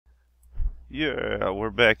Yeah, we're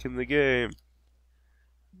back in the game.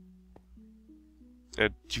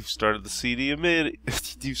 And you've started the CD immediately.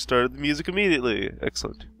 You started the music immediately.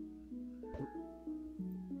 Excellent.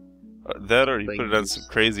 That or you put it on some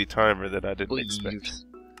crazy timer that I didn't expect.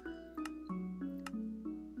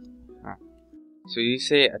 Huh. So you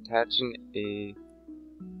say attaching a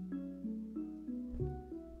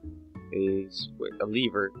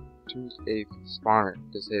lever to a spawner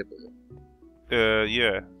disables it.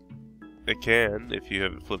 Yeah. It can, if you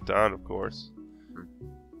have it flipped on, of course.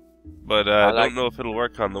 But I don't know if it'll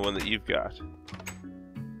work on the one that you've got.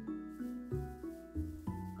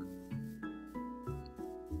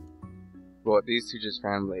 Well, these two just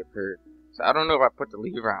randomly appeared. So I don't know if I put the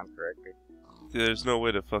lever on correctly. There's no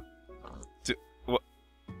way to fuck... What?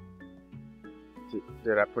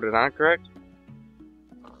 Did I put it on correct?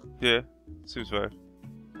 Yeah, seems fine.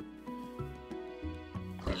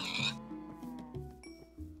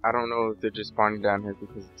 I don't know if they're just spawning down here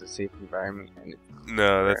because it's a safe environment. And it's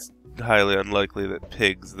no, that's highly unlikely that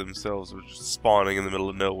pigs themselves are just spawning in the middle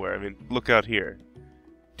of nowhere. I mean, look out here.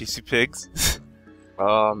 Do you see pigs?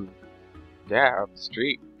 Yeah, up the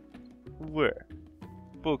street. Where?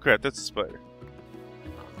 Bullcrap, that's a spider.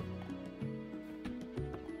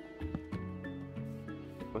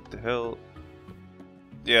 What the hell?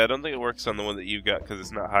 Yeah, I don't think it works on the one that you got because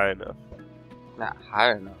it's not high enough. Not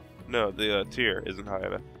high enough. No, the tier isn't high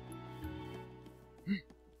enough.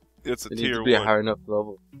 It's a it tier 1. Needs to be a high enough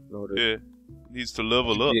level. Yeah, it needs to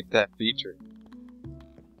level up. Get that feature.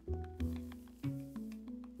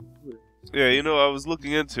 Yeah, you know, I was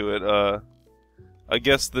looking into it. I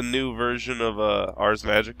guess the new version of Ars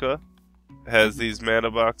Magica has these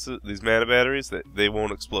mana boxes, these mana batteries that they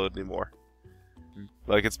won't explode anymore.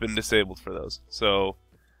 Like, it's been disabled for those. So,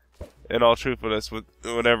 in all truthfulness,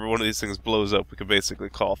 whenever one of these things blows up, we can basically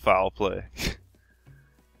call foul play.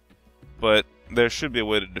 But there should be a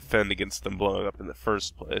way to defend against them blowing up in the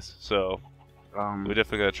first place. So, we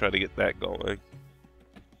definitely gotta try to get that going.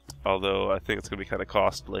 Although, I think it's gonna be kind of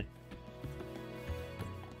costly.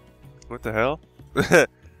 What the hell?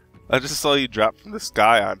 I just saw you drop from the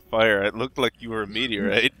sky on fire. It looked like you were a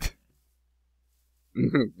meteorite.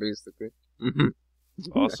 Basically.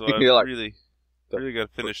 Also, I really gotta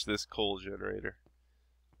finish this coal generator.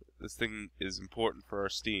 This thing is important for our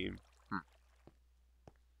steam.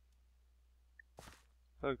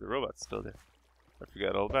 Oh, look, the robot's still there. I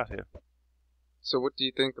forgot all about him. So what do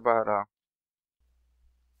you think about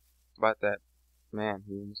that man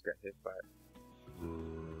who almost got hit by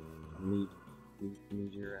a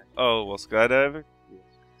meteorite? Oh, well, skydiving? Yes,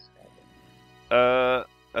 skydiving.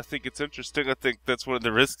 I think it's interesting. I think that's one of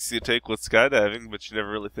the risks you take with skydiving, but you never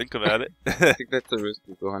really think about it. I think that's the risk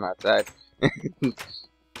of going outside.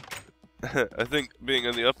 I think being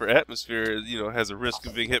in the upper atmosphere, you know, has a risk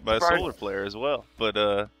of being hit by a solar flare as well.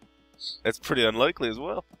 But that's pretty unlikely as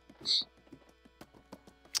well.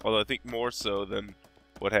 Although I think more so than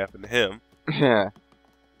what happened to him. Yeah.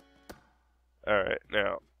 Alright,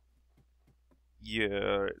 now. Yeah,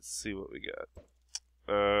 alright, let's see what we got.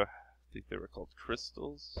 I think they were called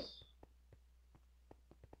crystals.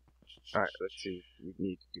 Alright, let's see. We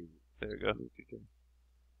need to do. There we go.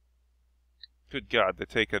 Good God, they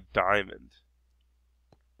take a diamond.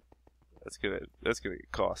 That's gonna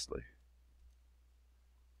get costly.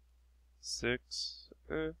 6.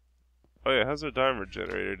 Oh yeah, how's our diamond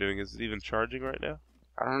generator doing? Is it even charging right now?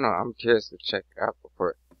 I don't know. I'm curious to check it out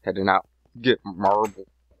before heading out. Get marble.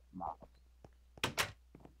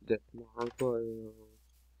 Get marble.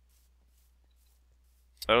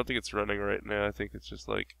 I don't think it's running right now. I think it's just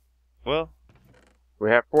like, well,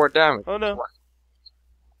 we have 4 diamonds. Oh no.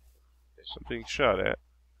 I'm being shot at.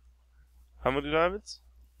 How many diamonds?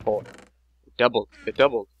 4. Doubled. It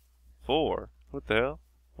doubled. 4? What the hell?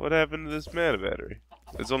 What happened to this mana battery?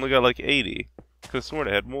 It's only got like 80. Could've sworn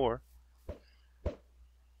it had more.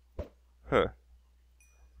 Huh.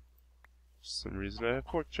 For some reason I have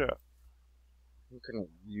pork chop. I'm gonna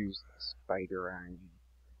use the spider iron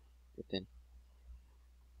within.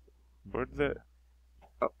 Where did that?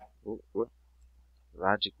 Oh, what?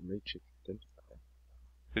 Logic matrix identifier.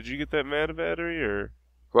 Did you get that mana battery or?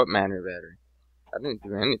 What mana battery? I didn't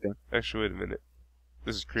do anything. Actually, wait a minute.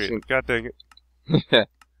 This is creative. God dang it.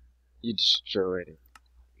 You destroyed it.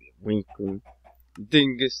 Winkling.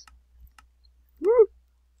 Dingus. Woo!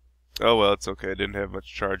 Oh well, it's okay. I didn't have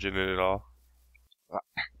much charge in it at all.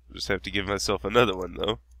 Just have to give myself another one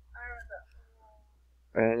though.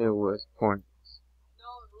 And it was pointless. No,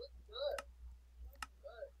 it was good.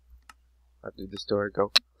 How did the story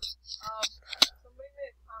go? Somebody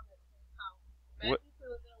made a comment saying how What? many people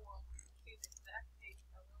are going to want to see the exact page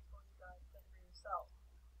that one for you guys sent for yourself.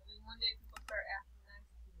 And then one day people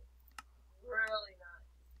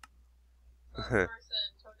person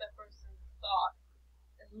took that person's thought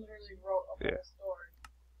and literally wrote a whole story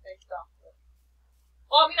based off of it.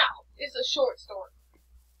 Well, I mean, no, it's a short story.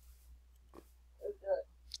 It's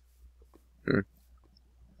good.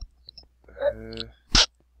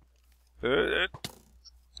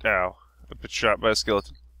 Ow. I've been shot by a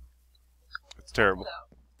skeleton. It's terrible.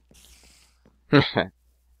 Yeah,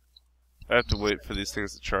 I have to wait for these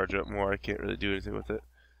things to charge up more. I can't really do anything with it.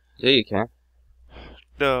 you can.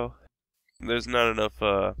 No. There's not enough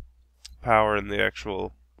power in the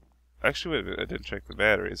actual... Actually, wait a minute. I didn't check the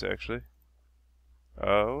batteries, actually.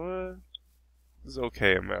 Oh, it's an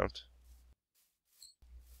okay amount.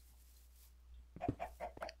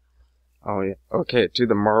 Oh, yeah. Okay, to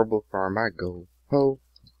the marble farm I go. Ho.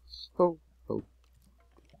 Ho. Ho.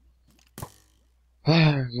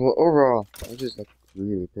 Well, overall, I'm just like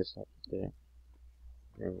really pissed off today.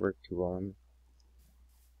 I didn't work too long.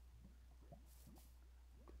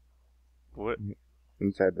 What?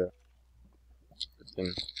 Inside the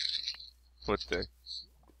thing. What thing?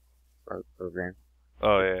 Art program.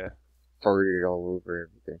 Oh, yeah. Farted all over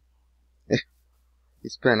everything. You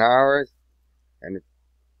spend hours, and it's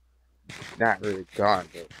not really gone,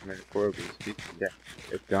 but metaphorically speaking, yeah,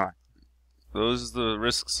 it's gone. Those are the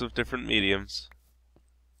risks of different mediums.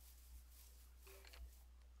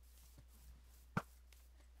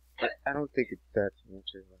 But I don't think it's that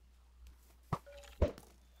much of a...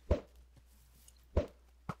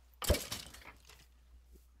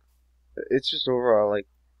 It's just overall, like...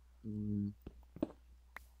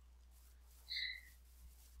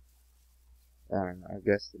 I don't know, I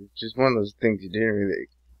guess it's just one of those things you didn't really...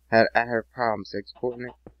 I had problems exporting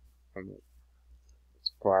it from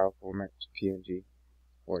its file format to PNG,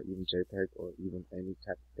 or even JPEG, or even any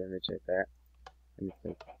type of image like that. And it's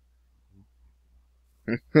like...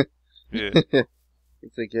 Yeah.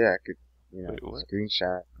 It's like, yeah, I could, you know, Wait, what?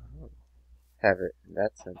 screenshot, have it in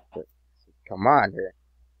that sense, but come on here.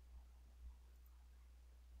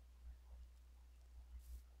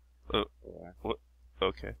 Oh, Yeah. what?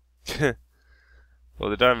 Okay. Well,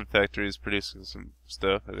 the diamond factory is producing some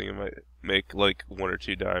stuff. I think it might make like 1 or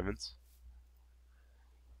 2 diamonds.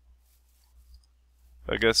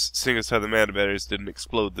 I guess, seeing as how the mana batteries didn't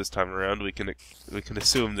explode this time around, we can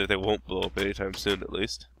assume that they won't blow up anytime soon, at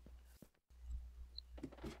least.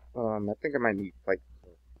 I think I might need flight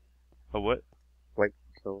A what?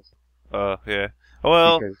 controls. Yeah.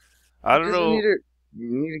 Well, Because I don't know. You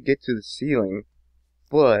need to get to the ceiling,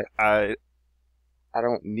 but I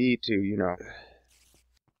don't need to, you know.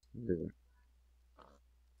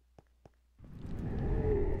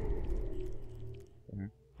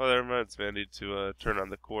 Oh, that reminds me. I need to turn on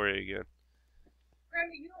the quarry again.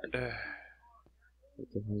 Granny, you don't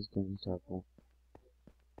What the hell's going to talk about?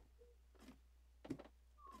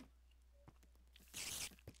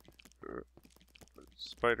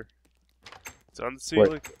 Spider. It's on the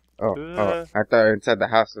ceiling. Oh, I thought inside the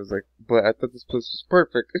house. I was like, but I thought this place was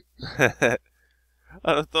perfect.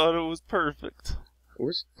 I thought it was perfect.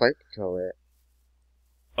 Where's flight control at?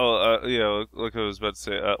 Oh, yeah, like I was about to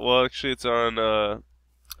say. Well, actually, it's on,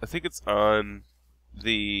 I think it's on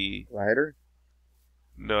the... Glider?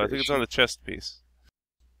 No, I think it's on the chest piece.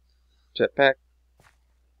 Jetpack?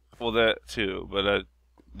 Well, that too, but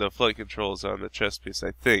the flight control is on the chest piece,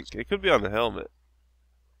 I think. It could be on the helmet.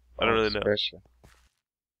 I don't really know. Special.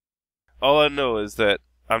 All I know is that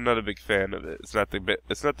I'm not a big fan of it. It's not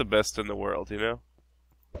the best in the world, you know?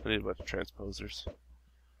 I need a bunch of transposers.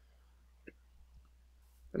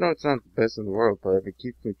 I know it's not the best in the world, but if it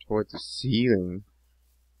keeps me towards the ceiling...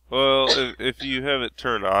 Well, if you have it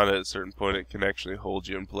turned on at a certain point, it can actually hold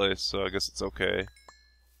you in place, so I guess it's okay.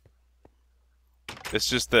 It's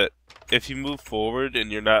just that if you move forward and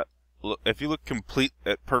you're not... If you look complete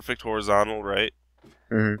at perfect horizontal, right?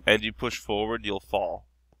 Mm-hmm. And you push forward, you'll fall.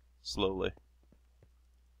 Slowly.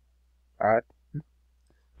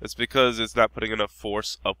 It's because it's not putting enough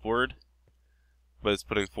force upward, but it's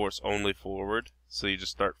putting force only forward, so you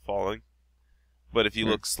just start falling. But if you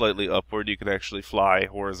look slightly upward, you can actually fly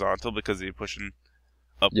horizontal because you're pushing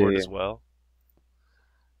upward as well.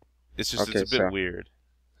 It's just, it's a bit weird.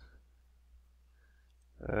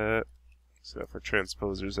 So for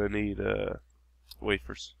transposers, I need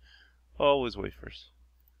wafers. Always wafers.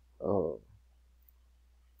 Oh.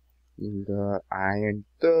 The iron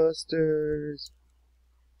dusters.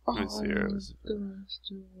 Let me see here.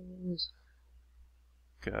 Dusters.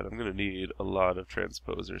 God, I'm gonna need a lot of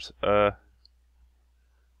transposers.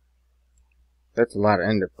 That's a lot of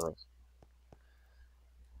ender pearls.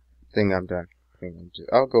 Think I'm done.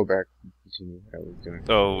 I'll go back and continue what I was doing.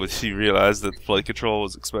 Oh, you realized that flight control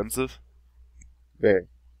was expensive? Very.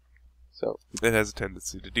 So. It has a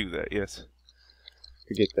tendency to do that, yes.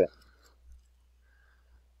 Forget that.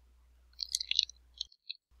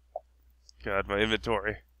 God, my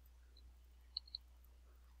inventory.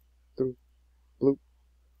 Bloop, bloop,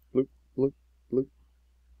 bloop, bloop, bloop.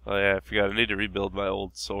 Oh yeah, I forgot. I need to rebuild my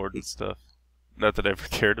old sword and stuff. Not that I ever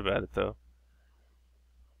cared about it though.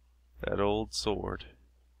 That old sword.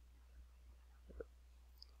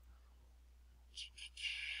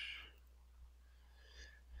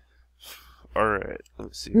 Alright,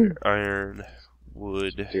 let's see here. Iron,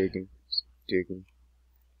 wood. Digging.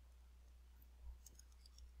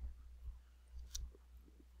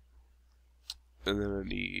 And then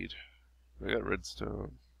I got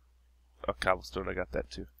redstone. Oh, cobblestone, I got that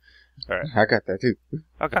too. Alright. I got that too.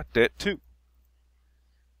 I got that too.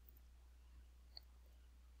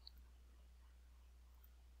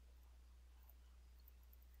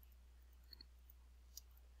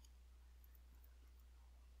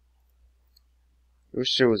 I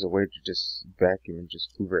wish there was a way to just vacuum and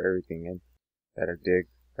just hoover everything in that I dig.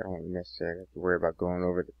 I don't necessarily have to worry about going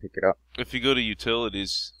over to pick it up. If you go to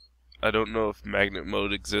utilities, I don't know if magnet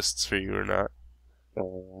mode exists for you or not.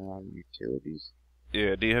 Utilities.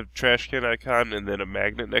 Yeah, do you have trash can icon and then a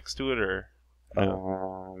magnet next to it, or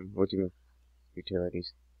no? What do you mean?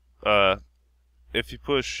 Utilities. If you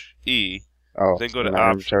push E, Oh, then go to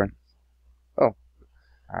options. Oh,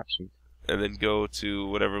 options. And then go to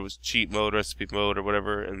whatever was cheat mode, recipe mode, or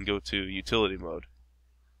whatever, and go to utility mode.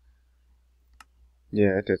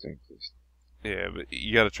 Yeah, it doesn't exist. Yeah, but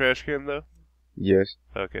you got a trash can though? Yes.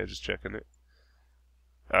 Okay, just checking it.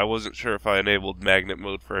 I wasn't sure if I enabled magnet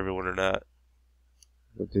mode for everyone or not.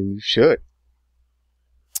 But then you should.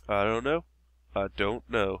 I don't know. I don't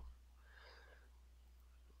know.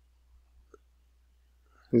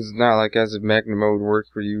 It's not like as if magnet mode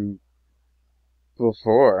worked for you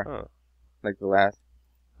before. Huh. Like the last.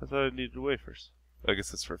 I thought I needed wafers. I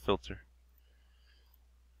guess it's for filter.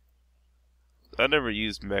 I never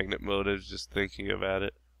used magnet mode, I was just thinking about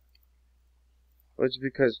it. Well, it's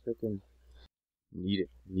because freaking need it.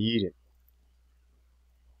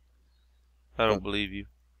 I don't believe you.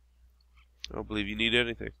 I don't believe you need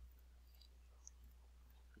anything.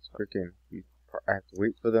 It's freaking, I have to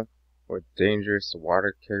wait for them, or it's dangerous, the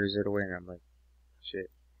water carries it away, and I'm like, shit.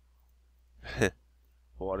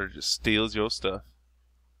 Water just steals your stuff.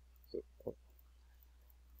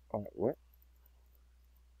 Oh, what?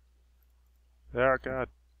 Oh, God.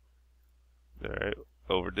 Alright,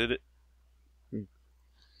 overdid it.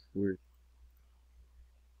 Weird.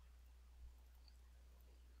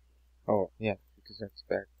 Oh, yeah, because that's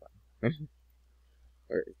back button.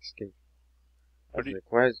 Or escape. I was like,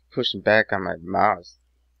 why is it pushing back on my mouse?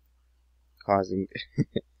 Causing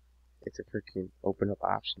it's a freaking open up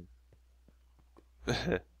option.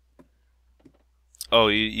 Oh,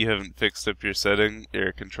 you haven't fixed up your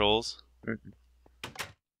controls?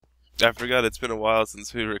 I forgot it's been a while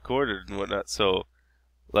since we recorded and whatnot, so,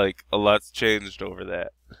 like, a lot's changed over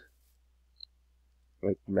that.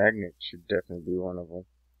 Like, magnet should definitely be one of them.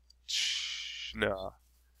 No.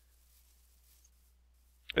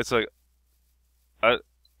 It's like, I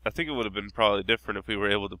think it would have been probably different if we were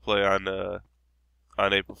able to play on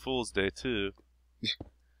April Fool's Day, too.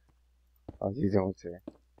 Oh, you don't say.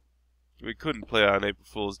 We couldn't play on April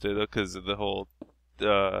Fool's Day, though, because of the whole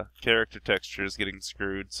character textures getting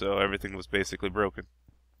screwed, so everything was basically broken.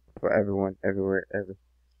 For everyone, everywhere, ever.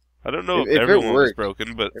 I don't know if everyone was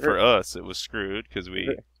broken, but for us, it was screwed, because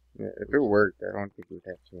we... If it worked, I don't think we'd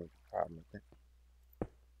have too much problem with it.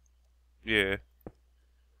 Yeah.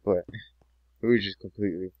 But, we were just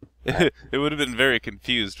completely... It would have been very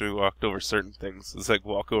confused when we walked over certain things. It's like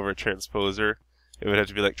walk over a transposer. It would have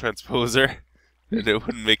to be like transposer, and it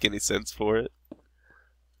wouldn't make any sense for it.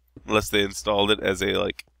 Unless they installed it as a,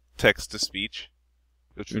 like, text-to-speech,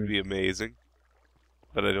 which would be amazing.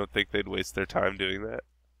 But I don't think they'd waste their time doing that.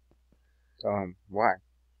 Why?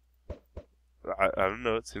 I don't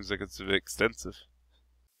know, it seems like it's a bit extensive.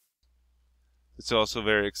 It's also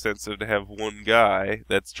very extensive to have one guy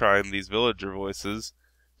that's trying these villager voices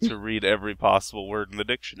to read every possible word in the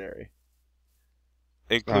dictionary.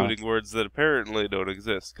 Including words that apparently don't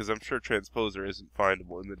exist, because I'm sure transposer isn't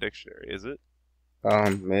findable in the dictionary, is it?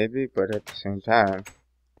 Maybe, but at the same time,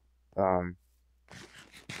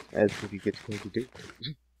 that's what he gets paid to do.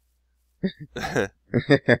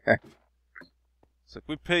 It's like,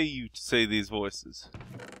 we pay you to say these voices.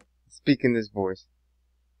 Speak in this voice.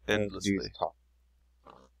 Endlessly. All you do is talk.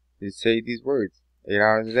 Just say these words 8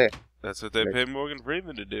 hours a day. That's what they pay Morgan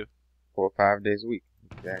Freeman to do. 4 or 5 days a week.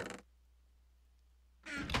 Exactly.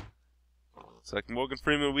 It's like, Morgan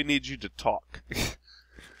Freeman, we need you to talk.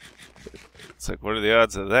 It's like, what are the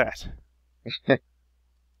odds of that?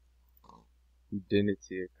 You didn't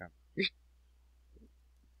see it coming.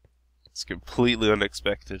 It's completely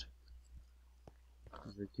unexpected.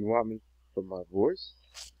 He's like, you want me for my voice?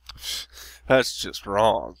 That's just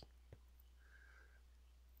wrong.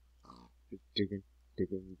 Digging.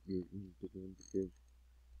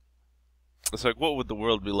 It's like, what would the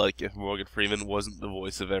world be like if Morgan Freeman wasn't the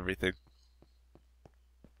voice of everything?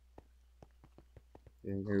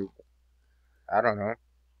 I don't know.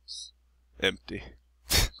 Empty.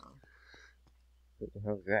 What the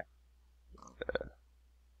hell is that?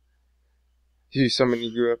 You see so many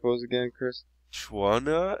UFOs again, Chris? Why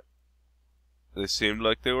not? They seemed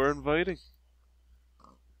like they were inviting.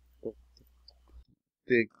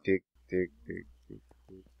 Dig.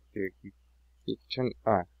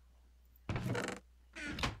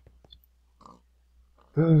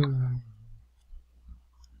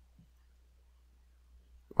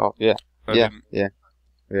 Oh, yeah. I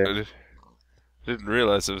didn't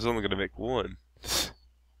realize I was only going to make one.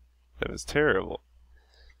 That was terrible.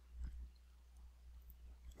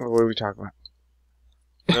 What are we talking about?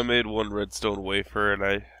 I made one redstone wafer, and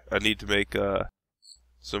I need to make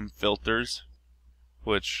some filters,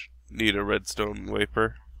 which need a redstone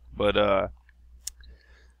wafer. But I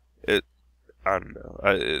don't know.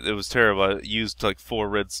 It was terrible. I used like 4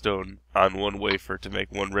 redstone on one wafer to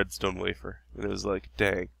make one redstone wafer, and it was like,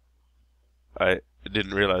 dang. I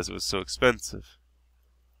didn't realize it was so expensive.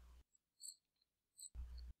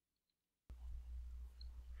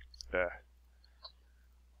 Yeah.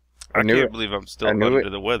 I can't believe I'm still under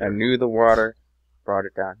the weather. I knew the water brought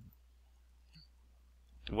it down.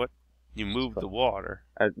 What? You moved the water?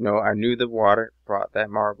 I knew the water brought that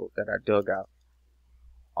marble that I dug out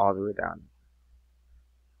all the way down.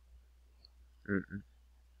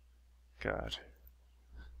 God.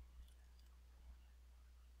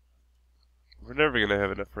 We're never gonna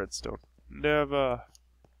have enough redstone. Never.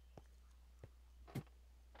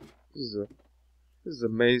 This is a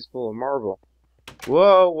maze full of marble.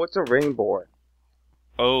 Whoa, what's a rainbow?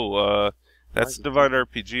 Oh, that's the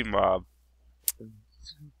DivineRPG mob.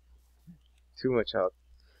 Too much health.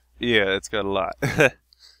 Yeah, it's got a lot. I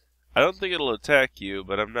don't think it'll attack you,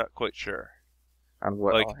 but I'm not quite sure.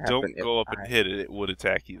 Like, don't go up and hit it, it would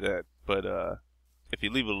attack you then. But, if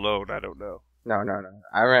you leave it alone, I don't know. No.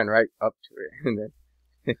 I ran right up to it and then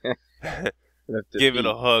gave it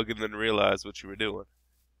a hug and then realized what you were doing.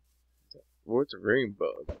 What's a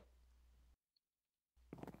rainbow?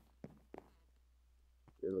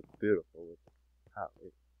 It looks beautiful with how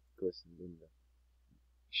it glistened in the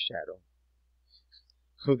shadow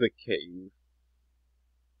of the cave.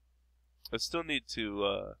 I still need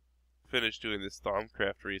to finish doing this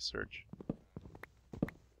Thaumcraft research.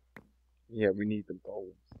 Yeah, we need the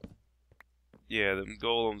golems. Yeah, the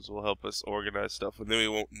golems will help us organize stuff, and then we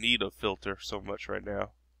won't need a filter so much right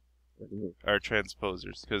now. What do you mean? Our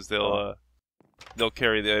transposers, because they'll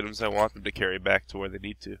carry the items I want them to carry back to where they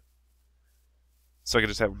need to. So I can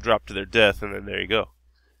just have them drop to their death, and then there you go.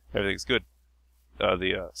 Everything's good.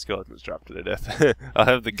 The skeletons drop to their death. I'll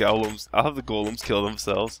have the golems kill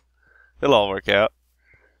themselves. It'll all work out.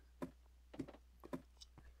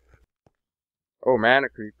 Oh, mana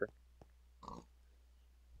creeper.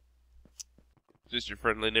 Just your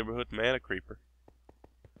friendly neighborhood mana creeper.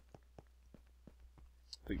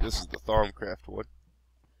 I think this is the Thaumcraft one.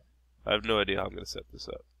 I have no idea how I'm going to set this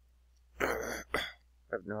up. I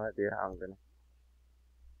have no idea how I'm going to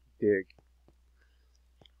dig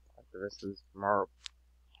like the rest of this marble.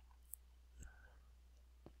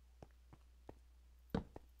 I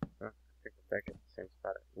think I'm back at the same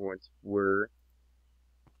spot I once were.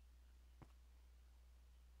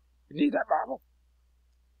 You need that marble.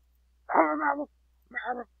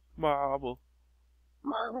 Marble.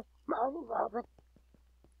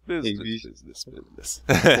 Business.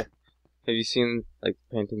 Have you seen like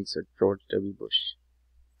paintings of George W. Bush?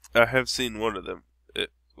 I have seen one of them.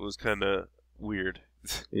 It was kind of weird.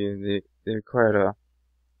 Yeah, they're quite Let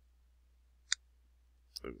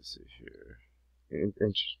me see here.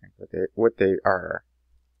 Interesting. What they are.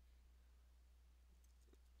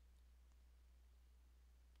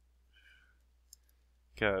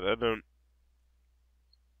 God, I don't.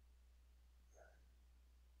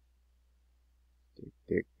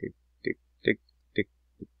 Dig.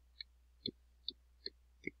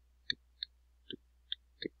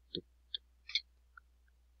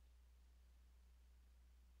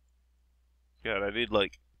 God, I need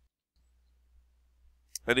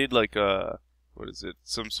what is it?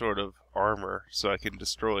 Some sort of armor so I can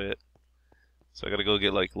destroy it. So I gotta go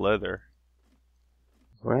get like leather.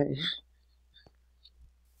 What?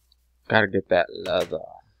 Gotta get that leather.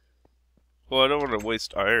 Well, I don't want to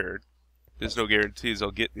waste iron. There's no guarantees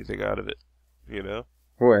I'll get anything out of it. you know?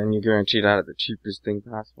 What, and you're guaranteed out of the cheapest thing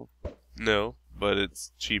possible? No, but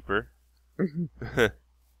it's cheaper.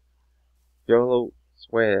 YOLO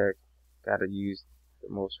swag. Gotta use the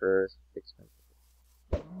most rarest expensive.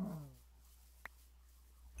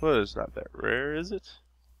 Well, it's not that rare, is it?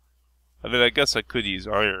 I mean, I guess I could use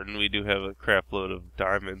iron. We do have a crap load of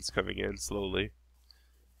diamonds coming in slowly.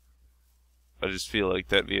 I just feel like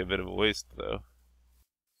that'd be a bit of a waste, though.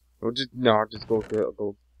 Well, just go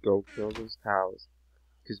kill those cows.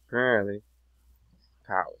 Because apparently,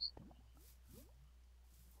 cows.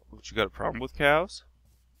 What, you got a problem with cows?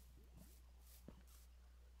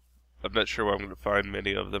 I'm not sure where I'm going to find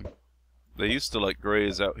many of them. They used to, like,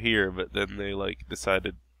 graze out here, but then they, like,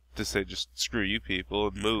 decided to say, just screw you people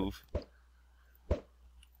and move.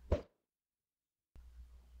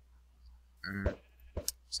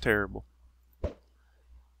 It's terrible.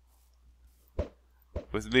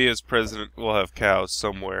 With me as president, we'll have cows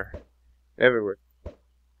somewhere. Everywhere.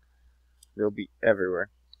 They'll be everywhere.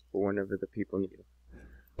 But whenever the people need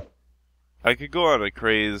them. I could go on a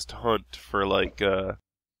crazed hunt for, like,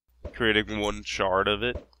 creating one shard of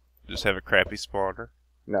it. Just have a crappy spawner.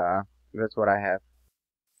 Nah, that's what I have.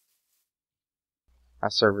 Our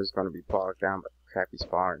server's gonna be bogged down by crappy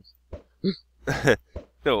spawners.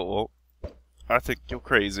 No, it won't. I think you're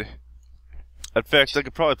crazy. In fact, I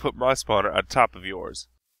could probably put my spawner on top of yours.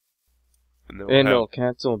 And it'll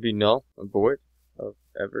cancel and be null and void of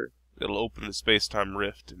ever. It'll open a space-time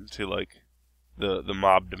rift into, like, the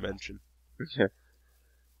mob dimension. Yeah.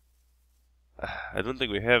 I don't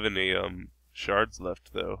think we have any shards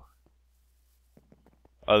left, though.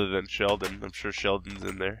 Other than Sheldon. I'm sure Sheldon's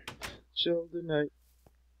in there. Sheldonite.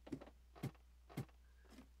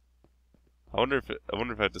 I wonder if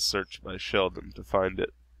I have to search by Sheldon to find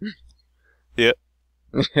it. Yep.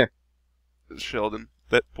 Sheldon,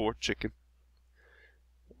 that poor chicken.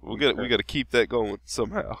 We gotta keep that going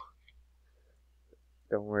somehow.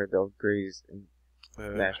 Don't worry, they'll graze in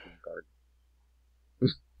National Guard.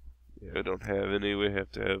 Yeah, we don't have any. We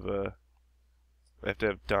have to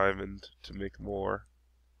have diamond to make more.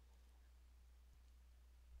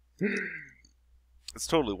 It's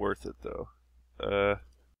totally worth it, though.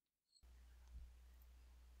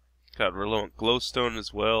 God, we're low on glowstone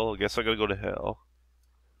as well. I guess I gotta go to hell.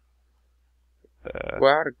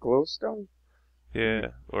 We're out of glowstone? Yeah,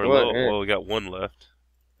 or well, we got one left.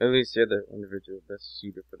 At least you're the individual best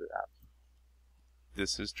suited for the option.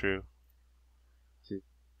 This is true. 2,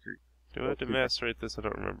 3. Do I have to macerate this? I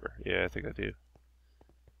don't remember. Yeah, I think I do.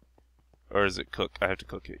 Or is it cook? I have to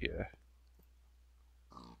cook it, yeah.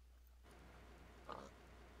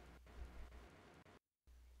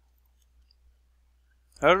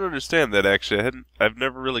 I don't understand that, actually. I've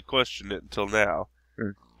never really questioned it until now.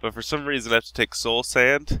 But for some reason I have to take soul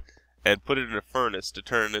sand and put it in a furnace to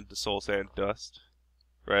turn it into soul sand dust.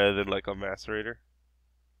 Rather than like a macerator.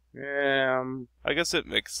 Yeah, I guess it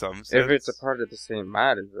makes some sense. If it's a part of the same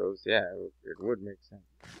mod as those, yeah, it would make sense.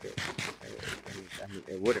 I mean,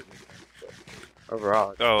 it wouldn't make sense, but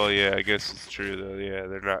overall... Oh, yeah, I guess it's true, though. Yeah,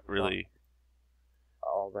 they're not really...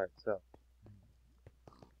 all that stuff.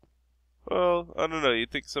 Well, I don't know.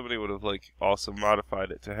 You'd think somebody would have, like, also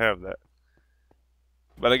modified it to have that.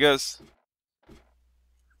 But I guess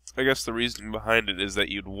the reasoning behind it is that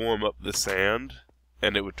you'd warm up the sand,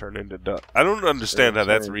 and it would turn into dust. I don't understand how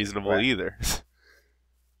that's reasonable either.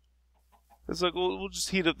 It's like, well, we'll just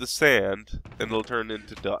heat up the sand, and it'll turn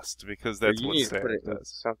into dust, because that's what sand put it does.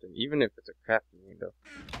 Something, even if it's a crafting window.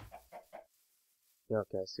 Yeah,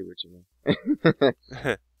 okay, I see what you mean.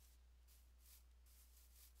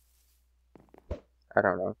 I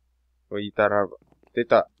don't know. Well, you thought of... They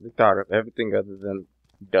thought of everything other than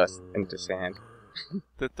dust into sand.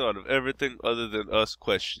 They thought of everything other than us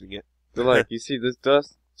questioning it. They're like, you see this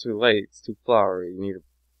dust? Too late. It's too flowery. You need to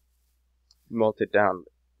melt it down.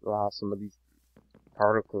 Allow some of these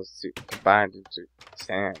particles to combine into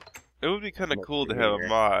sand. It would be kind of cool to have a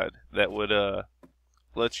mod that would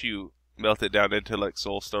let you melt it down into like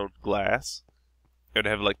soulstone glass. It would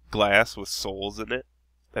have like glass with souls in it.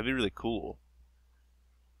 That'd be really cool.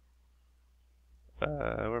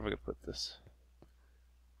 Where am I gonna put this?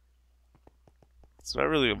 It's not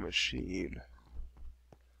really a machine.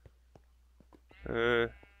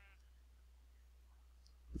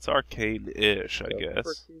 It's arcane-ish, I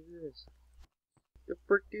guess. The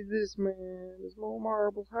frick is this, man? There's more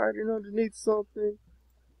marbles hiding underneath something.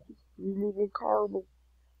 Removing carbon.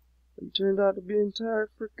 It turned out to be an entire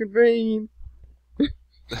frickin' vein.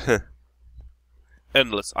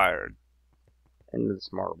 Endless iron. Endless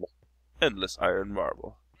marble. Endless iron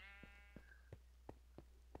marble.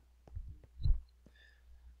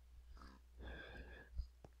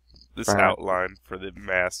 This outline for the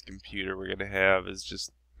mass computer we're gonna have is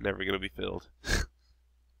just never gonna be filled.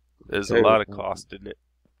 There's a lot of cost in it.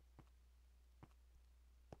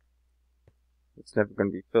 It's never gonna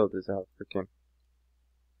be filled. Is our freaking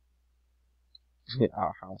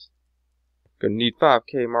outhouse. Gonna need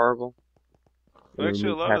 5K marble. Well, actually,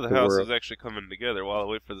 a lot of the house is actually coming together. While I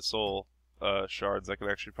wait for the soul shards, I can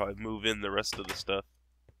actually probably move in the rest of the stuff.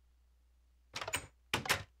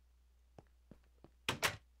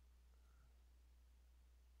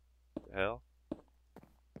 The hell?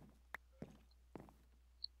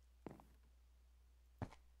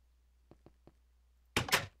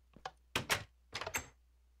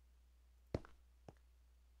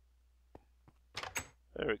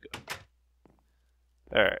 There we go.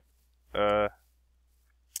 Alright. I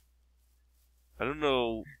don't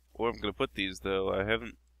know where I'm gonna put these though. I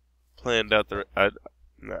haven't planned out the. I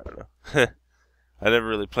don't know. I never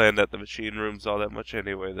really planned out the machine rooms all that much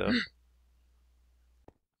anyway, though.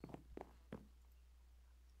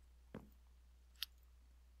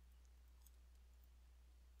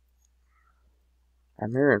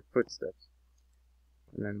 I'm hearing footsteps.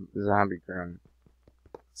 And then the zombie groan.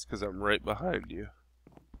 It's because I'm right behind you.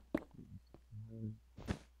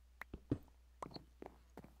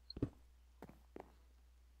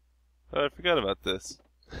 Oh, I forgot about this.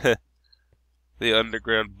 The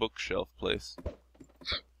underground bookshelf place.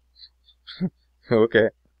 Okay.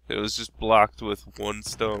 It was just blocked with one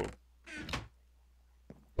stone.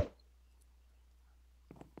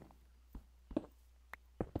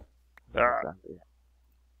 Ah.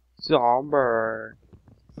 Zombie.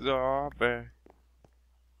 Zombie.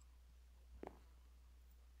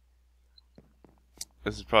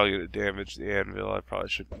 This is probably going to damage the anvil. I probably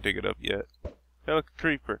shouldn't dig it up yet. Hey, look, a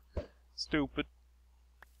creeper. Stupid.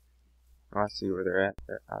 Oh, I see where they're at.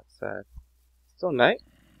 They're outside. Still night?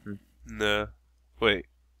 No. Wait.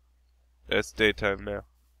 It's daytime now.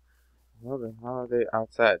 Well then, how are they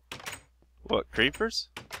outside? What, creepers?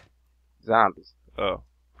 Zombies. Oh.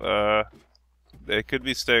 They could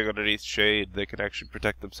be staying underneath shade. They can actually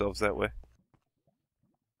protect themselves that way.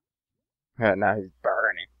 Now he's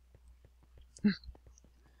burning.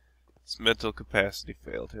 His mental capacity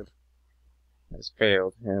failed him. Has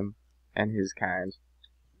failed him and his kind.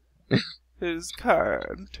 His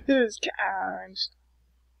kind. His kind.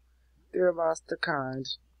 Dear master kind.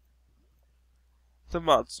 The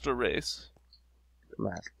monster race. The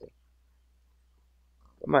master.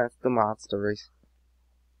 The monster race.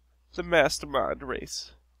 The mastermind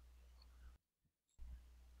race.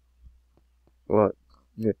 What?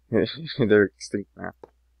 They're extinct now.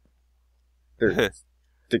 They're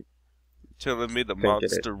extinct. Telling me the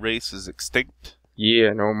monster race is extinct?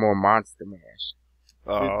 Yeah, no more monster mash.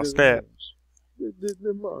 Oh, snap.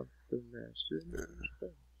 The monster mash.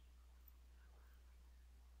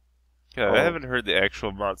 God, I haven't heard the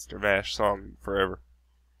actual Monster Mash song in forever.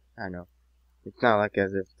 I know. It's not like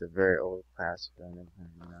as if it's a very old classic or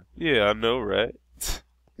anything, you know? Yeah, I know, right? It's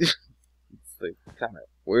like kind of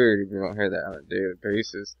weird if you don't hear that on a daily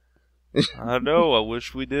basis. I know, I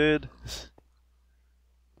wish we did.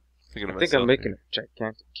 I think I'm making a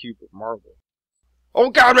gigantic cube of marble. Oh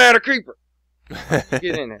god, man, a creeper! Get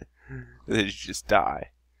in there. Then you just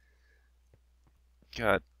die.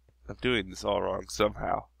 God, I'm doing this all wrong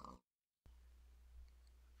somehow.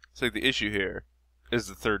 It's like the issue here is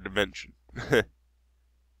the third dimension.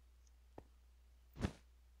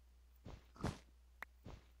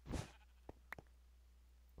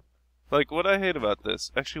 Like, what I hate about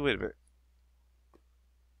this... Actually, wait a minute.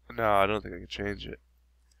 No, I don't think I can change it.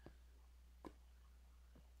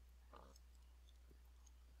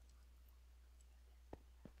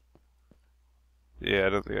 Yeah, I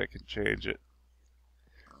don't think I can change it.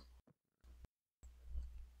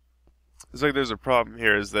 It's like there's a problem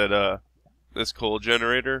here is that, this coal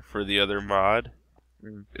generator for the other mod,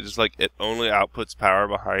 it's just like, it only outputs power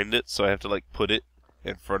behind it, so I have to, like, put it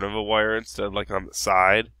in front of a wire instead of, like, on the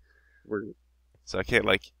side. Weird. So I can't,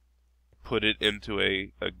 like, put it into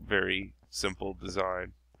a very simple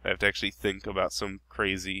design. I have to actually think about some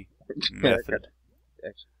crazy method.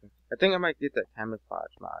 I think I might get that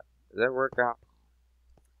camouflage mod. Does that work out?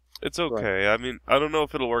 It's okay. I mean, I don't know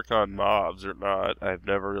if it'll work on mobs or not. I've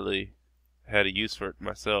never really had a use for it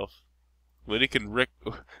myself. When it can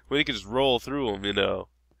just roll through them, you know,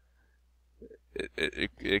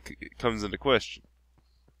 it comes into question.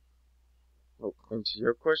 Oh, into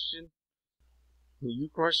your question? Are you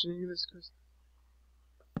questioning this question?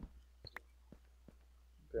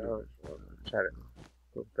 I'll try to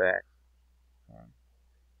go back.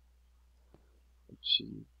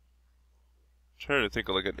 Achieve. Trying to think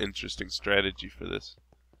of like an interesting strategy for this.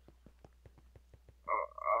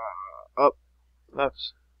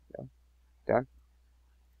 Left. Yeah. Done.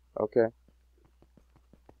 Okay.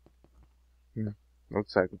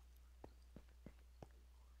 Looks like it.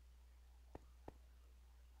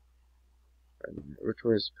 Which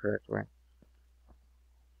way is the correct way?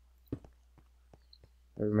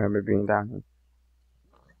 I remember being down here.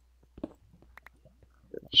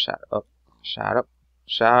 Shot up. Shot up.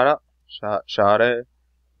 Shot up. Shot it.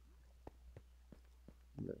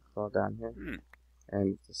 Fall down here.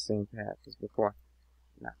 And it's the same path as before.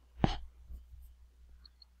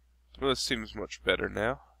 Well, this seems much better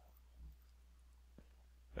now.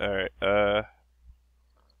 Alright,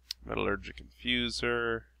 metallurgic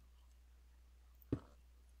infuser.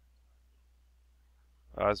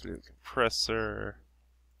 Osmium compressor.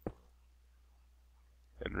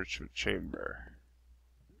 Enrichment chamber.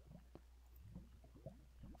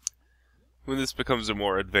 When this becomes a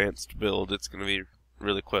more advanced build, it's going to be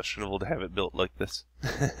really questionable to have it built like this. I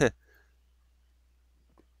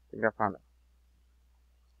think I found it.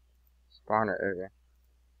 Spawner area.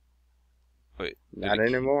 Wait. Not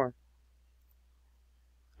anymore.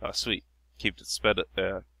 Oh, sweet. Kept its sped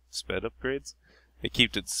upgrades? It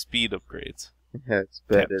kept its speed upgrades. Yeah, it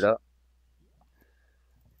sped it up.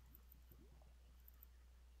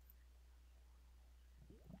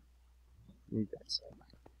 Need that stuff.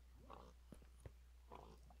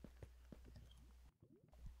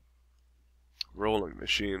 Rolling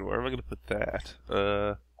machine. Where am I going to put that?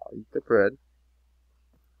 I'll eat the bread.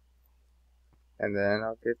 And then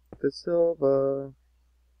I'll get the silver.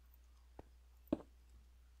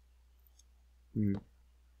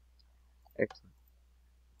 Excellent.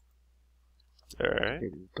 Alright.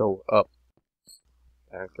 Go up.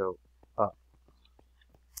 Go up.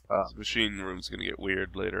 This machine room's going to get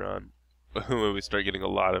weird later on. When we start getting a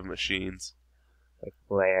lot of machines. Like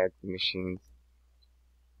flags machines.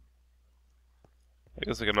 I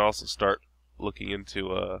guess I can also start looking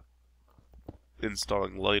into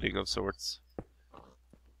installing lighting of sorts.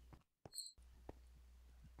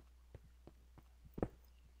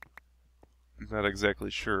 I'm not exactly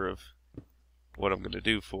sure of what I'm going to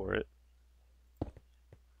do for it.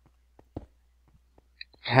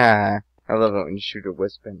 Ha! I love it when you shoot a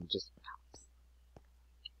wisp and it just...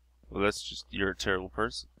 Well, that's just, you're a terrible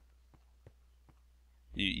person.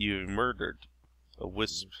 You murdered a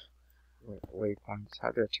wisp. Waypoints.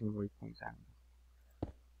 How do I turn waypoints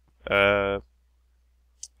on?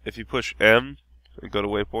 If you push M and go to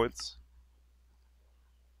waypoints.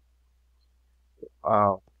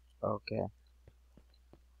 Oh, okay.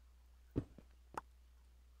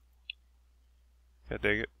 God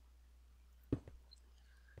dang it.